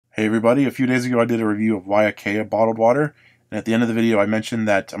Hey everybody, a few days ago I did a review of Waiakea bottled water, and at the end of the video I mentioned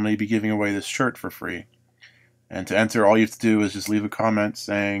that I'm going to be giving away this shirt for free. And to enter, all you have to do is just leave a comment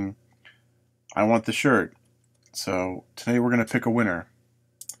saying, I want the shirt. So today we're going to pick a winner.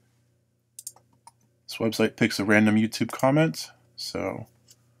 This website picks a random YouTube comment, so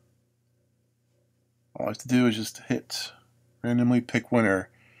all I have to do is just hit randomly pick winner.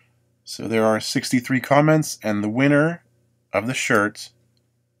 So there are 63 comments, and the winner of the shirt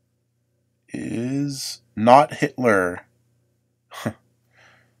is Not Hitler.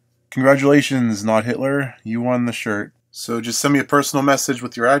 Congratulations, Not Hitler. You won the shirt. So just send me a personal message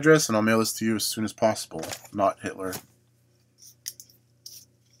with your address and I'll mail this to you as soon as possible. Not Hitler.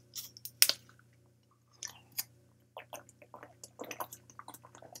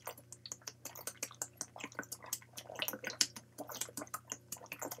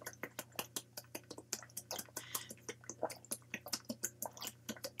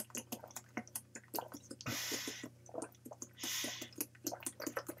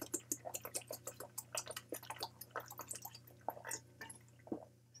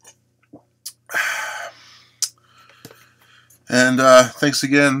 And thanks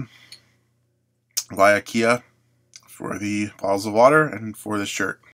again, Waiakea, for the bottles of water and for the shirt.